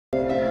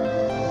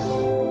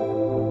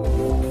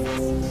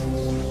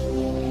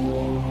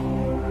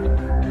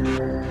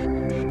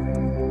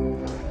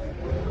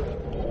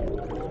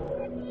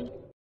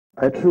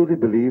I truly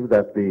believe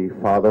that the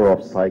father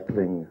of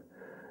cycling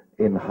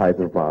in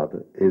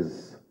Hyderabad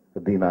is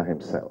Dina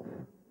himself.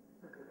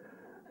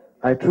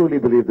 I truly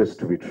believe this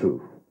to be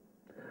true.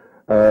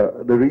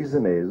 The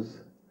reason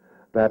is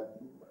that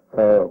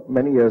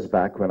many years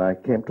back when I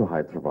came to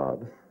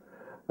Hyderabad,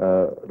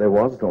 there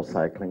was no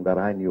cycling that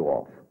I knew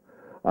of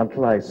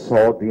until I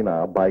saw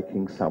Dina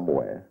biking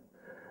somewhere.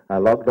 I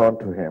logged on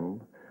to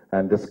him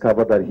and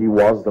discovered that he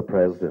was the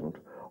president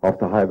of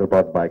the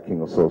Hyderabad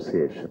Biking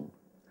Association.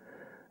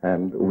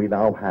 And we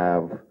now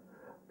have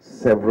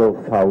several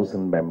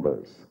thousand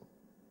members.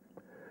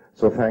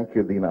 So thank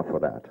you, Dina, for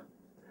that.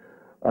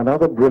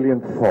 Another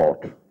brilliant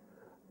thought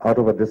out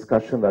of a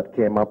discussion that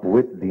came up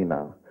with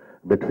Dina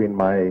between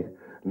my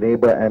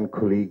neighbor and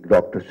colleague,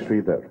 Dr.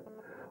 Sridhar,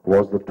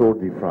 was the Tour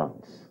de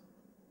France.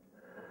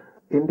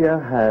 India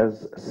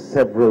has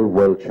several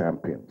world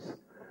champions.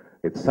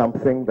 It's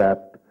something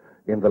that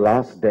in the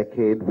last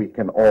decade we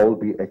can all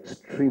be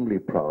extremely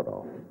proud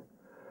of.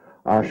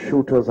 Our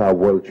shooters are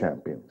world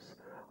champions.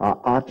 Our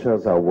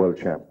archers are world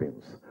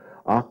champions.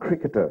 Our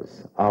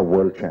cricketers are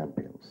world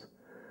champions.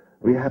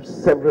 We have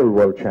several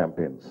world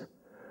champions.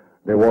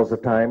 There was a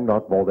time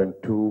not more than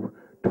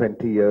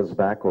 20 years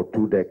back or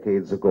 2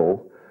 decades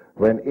ago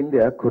when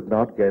India could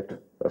not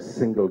get a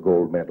single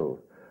gold medal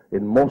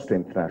in most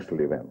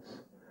international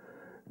events.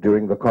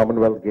 During the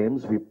Commonwealth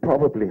Games, we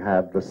probably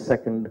had the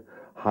second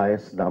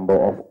highest number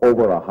of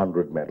over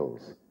 100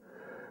 medals,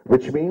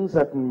 which means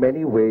that in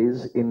many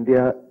ways,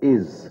 India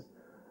is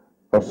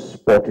a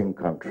sporting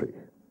country.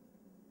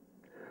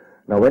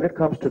 Now, when it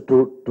comes to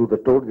the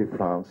Tour de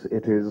France,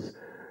 it is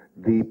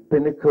the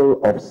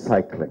pinnacle of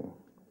cycling.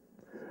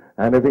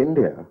 And if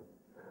India,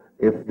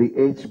 if the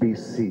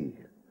HBC,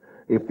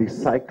 if the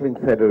Cycling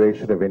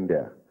Federation of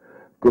India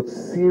could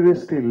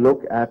seriously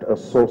look at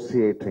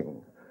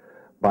associating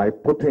by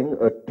putting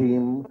a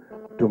team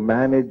to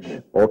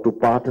manage or to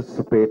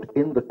participate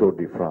in the Tour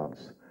de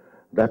France,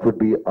 that would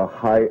be a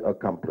high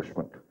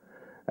accomplishment.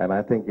 And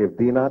I think if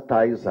Dina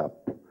ties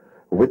up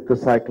with the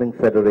Cycling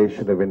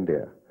Federation of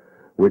India,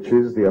 which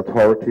is the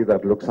authority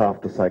that looks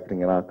after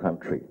cycling in our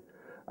country,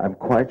 I'm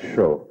quite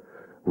sure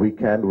we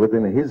can,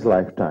 within his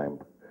lifetime,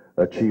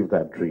 achieve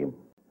that dream.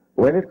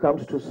 When it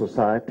comes to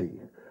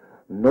society,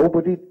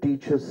 nobody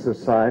teaches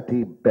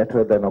society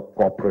better than a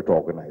corporate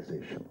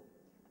organization.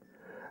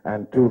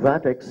 And to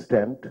that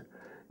extent,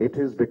 it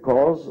is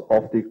because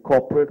of the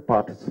corporate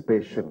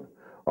participation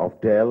of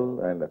Dell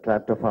and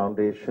Atlanta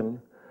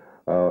Foundation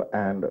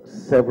and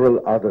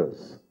several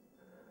others.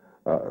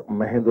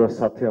 Mahindra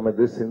Satyam in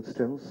this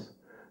instance,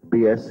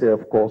 BSA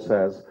of course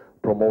as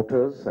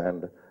promoters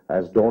and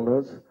as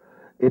donors.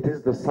 It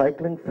is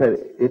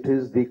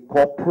the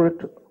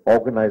corporate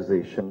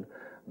organization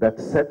that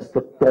sets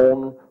the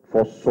tone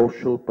for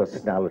social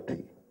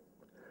personality.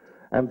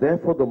 And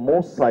therefore the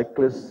more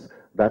cyclists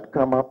that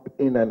come up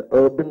in an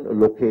urban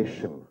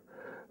location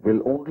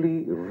will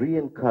only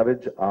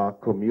re-encourage our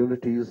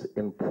communities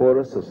in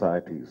poorer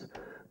societies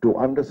to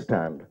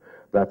understand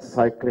that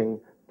cycling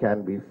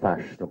can be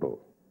fashionable.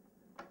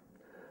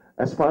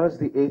 As far as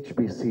the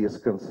HBC is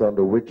concerned,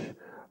 of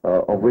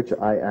which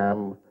I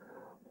am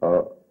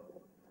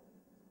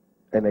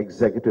an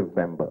executive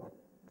member,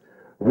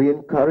 we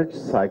encourage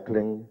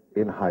cycling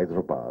in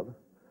Hyderabad.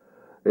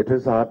 It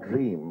is our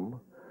dream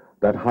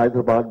that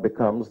Hyderabad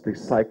becomes the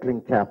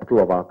cycling capital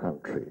of our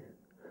country.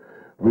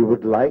 We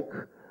would like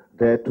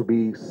there to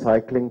be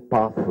cycling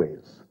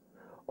pathways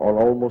on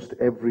almost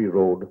every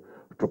road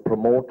to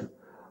promote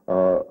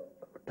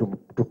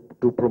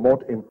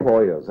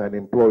employers and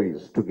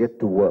employees to get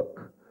to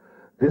work.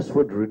 This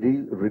would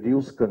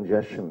reduce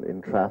congestion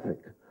in traffic.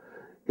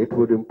 It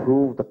would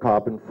improve the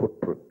carbon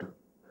footprint.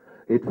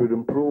 It would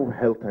improve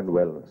health and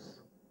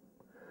wellness.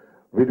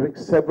 We're doing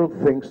several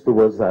things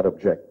towards that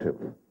objective.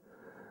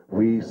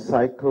 We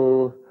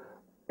cycle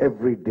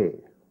every day.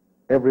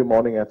 Every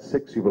morning at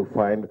 6, you will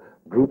find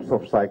groups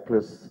of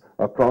cyclists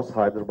across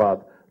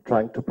Hyderabad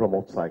trying to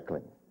promote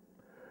cycling.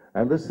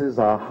 And this is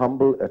our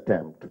humble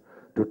attempt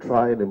to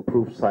try and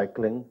improve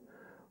cycling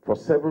for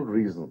several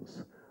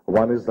reasons.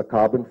 One is the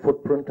carbon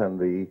footprint and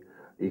the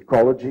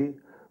ecology.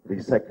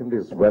 The second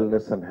is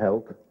wellness and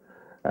health.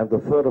 And the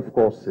third, of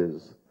course,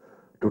 is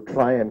to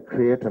try and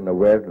create an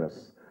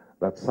awareness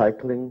that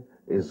cycling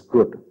is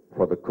good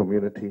for the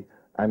community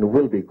and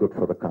will be good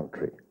for the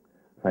country.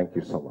 Thank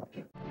you so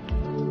much.